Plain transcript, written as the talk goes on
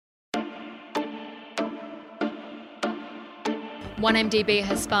1MDB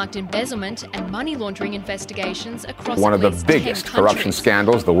has sparked embezzlement and money laundering investigations across one of at the least biggest 10 corruption countries.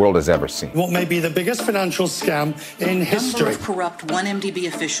 scandals the world has ever seen. What may be the biggest financial scam in history. A number of corrupt 1MDB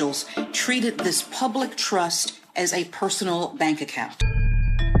officials treated this public trust as a personal bank account.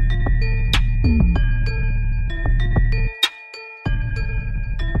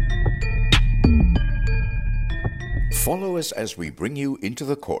 Follow us as we bring you into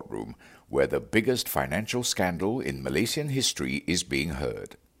the courtroom where the biggest financial scandal in Malaysian history is being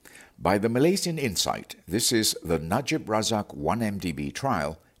heard. By the Malaysian Insight, this is the Najib Razak 1MDB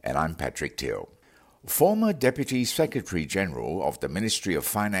trial, and I'm Patrick Teo. Former Deputy Secretary-General of the Ministry of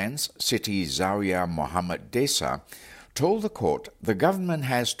Finance, Siti Zauyah Mohammed Desa, told the court the government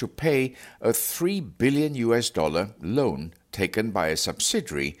has to pay a $3 billion loan taken by a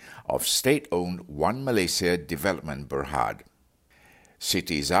subsidiary of state-owned One Malaysia Development Berhad.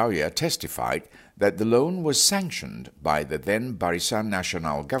 Siti Zauyah testified that the loan was sanctioned by the then Barisan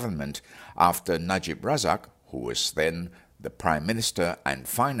Nasional government after Najib Razak, who was then the Prime Minister and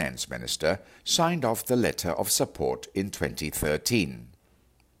Finance Minister, signed off the letter of support in 2013.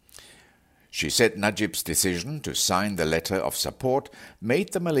 She said Najib's decision to sign the letter of support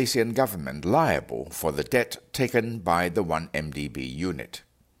made the Malaysian government liable for the debt taken by the 1MDB unit.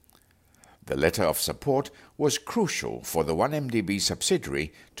 The letter of support was crucial for the 1MDB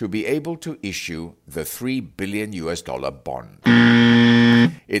subsidiary to be able to issue the $3 billion bond.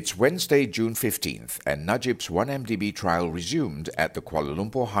 It's Wednesday, June 15th, and Najib's 1MDB trial resumed at the Kuala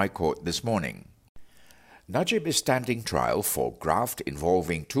Lumpur High Court this morning. Najib is standing trial for graft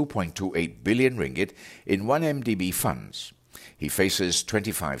involving 2.28 billion ringgit in 1MDB funds. He faces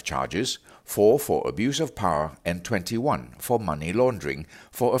 25 charges, 4 for abuse of power and 21 for money laundering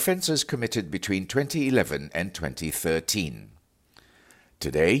for offences committed between 2011 and 2013.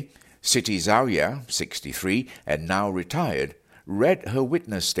 Today, Siti Zauyah, 63 and now retired, read her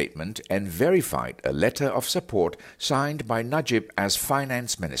witness statement and verified a letter of support signed by Najib as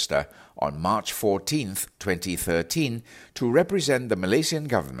Finance Minister on March 14, 2013, to represent the Malaysian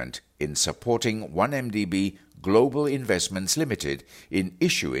government in supporting 1MDB Global Investments Limited in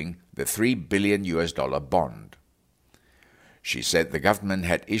issuing the $3 billion bond. She said the government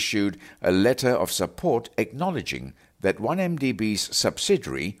had issued a letter of support acknowledging that 1MDB's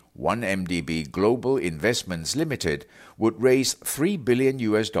subsidiary, 1MDB Global Investments Limited, would raise $3 billion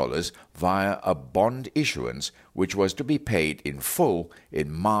via a bond issuance which was to be paid in full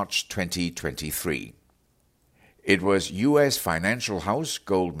in March 2023. It was U.S. financial house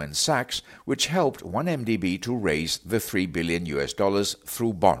Goldman Sachs which helped 1MDB to raise the $3 billion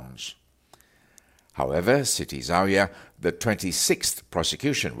through bonds. However, Siti Zauyah, the 26th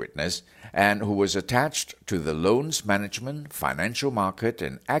prosecution witness, and who was attached to the Loans Management, Financial Market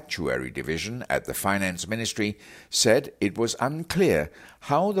and Actuary Division at the Finance Ministry, said it was unclear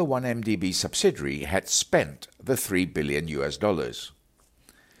how the 1MDB subsidiary had spent the $3 billion. Siti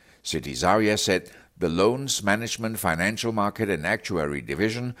Zauyah said the Loans Management, Financial Market and Actuary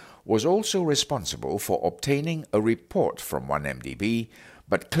Division was also responsible for obtaining a report from 1MDB,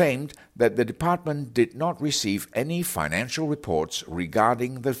 but claimed that the department did not receive any financial reports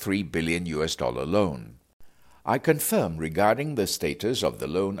regarding the $3 billion loan. I confirm regarding the status of the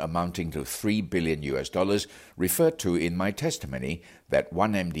loan amounting to $3 billion referred to in my testimony that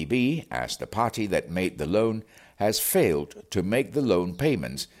 1MDB, as the party that made the loan, has failed to make the loan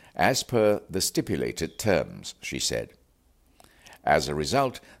payments as per the stipulated terms, she said. As a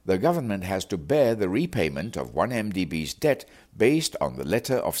result, the government has to bear the repayment of 1MDB's debt based on the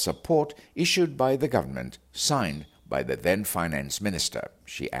letter of support issued by the government, signed by the then Finance Minister,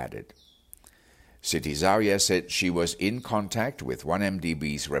 she added. Siti Zauyah said she was in contact with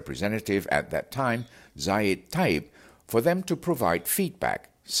 1MDB's representative at that time, Zaid Taib, for them to provide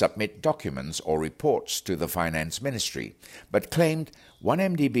feedback, submit documents or reports to the Finance Ministry, but claimed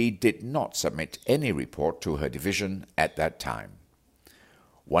 1MDB did not submit any report to her division at that time.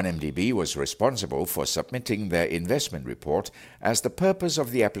 1MDB was responsible for submitting their investment report as the purpose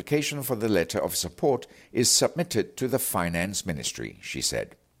of the application for the letter of support is submitted to the Finance Ministry, she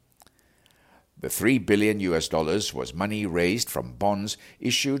said. The $3 billion was money raised from bonds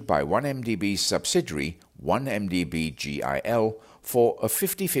issued by 1MDB's subsidiary, 1MDB GIL, for a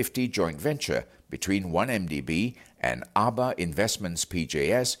 50-50 joint venture between 1MDB and Aba Investments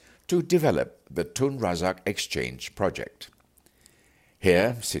PJS to develop the Tun Razak Exchange project.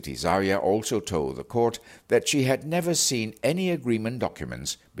 Here, Siti Zauyah also told the court that she had never seen any agreement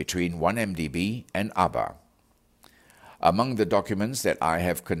documents between 1MDB and Aba. Among the documents that I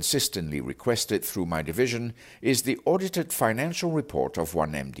have consistently requested through my division is the audited financial report of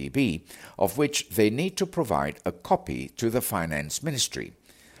 1MDB, of which they need to provide a copy to the Finance Ministry.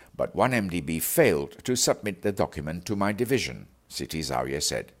 But 1MDB failed to submit the document to my division, Siti Zauyah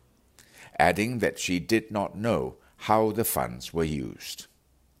said, adding that she did not know how the funds were used.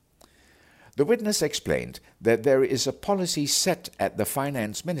 The witness explained that there is a policy set at the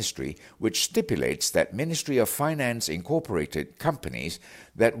Finance Ministry which stipulates that Ministry of Finance Incorporated companies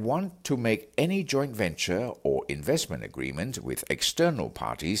that want to make any joint venture or investment agreement with external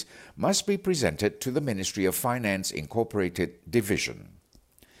parties must be presented to the Ministry of Finance Incorporated Division.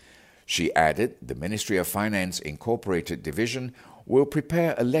 She added the Ministry of Finance Incorporated Division will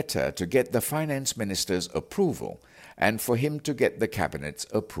prepare a letter to get the Finance Minister's approval and for him to get the Cabinet's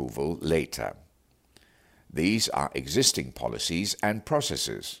approval later. These are existing policies and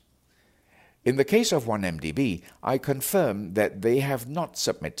processes. In the case of 1MDB, I confirm that they have not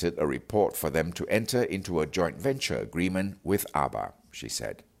submitted a report for them to enter into a joint venture agreement with ABA, she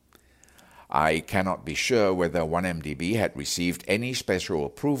said. I cannot be sure whether 1MDB had received any special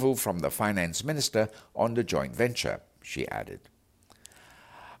approval from the Finance Minister on the joint venture, she added.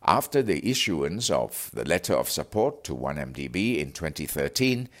 After the issuance of the letter of support to 1MDB in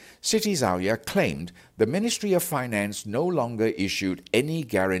 2013, Siti Zauyah claimed the Ministry of Finance no longer issued any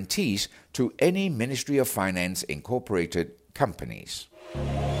guarantees to any Ministry of Finance Incorporated companies.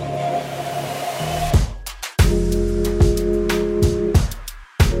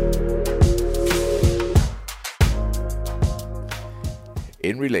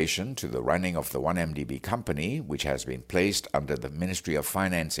 In relation to the running of the 1MDB company, which has been placed under the Ministry of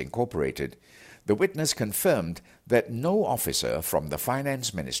Finance Incorporated, the witness confirmed that no officer from the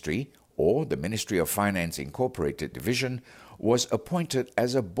Finance Ministry or the Ministry of Finance Incorporated Division was appointed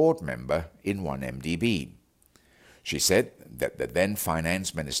as a board member in 1MDB. She said that the then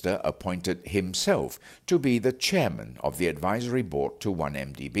Finance Minister appointed himself to be the chairman of the advisory board to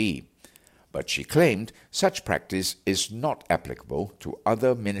 1MDB. But she claimed such practice is not applicable to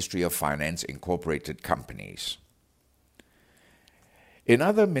other Ministry of Finance Incorporated companies. In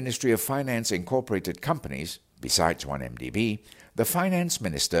other Ministry of Finance Incorporated companies, besides 1MDB, the Finance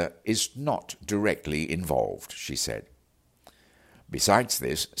Minister is not directly involved, she said. Besides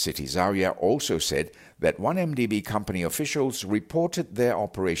this, Siti Zauyah also said that 1MDB company officials reported their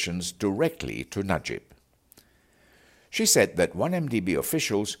operations directly to Najib. She said that 1MDB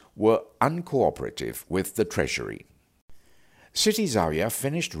officials were uncooperative with the Treasury. Siti Zauyah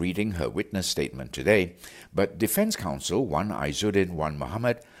finished reading her witness statement today, but Defence Counsel Wan Izzuddin Wan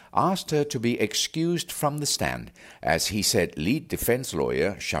Muhammad asked her to be excused from the stand, as he said lead defence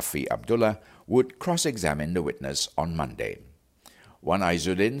lawyer Shafi Abdullah would cross-examine the witness on Monday. Wan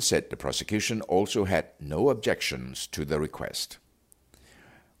Izzuddin said the prosecution also had no objections to the request.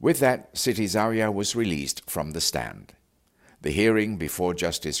 With that, Siti Zauyah was released from the stand. The hearing before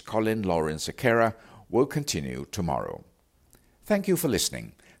Justice Colin Lawrence Akera will continue tomorrow. Thank you for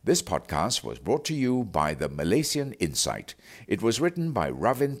listening. This podcast was brought to you by the Malaysian Insight. It was written by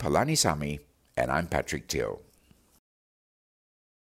Ravin Palanisamy, and I'm Patrick Teo.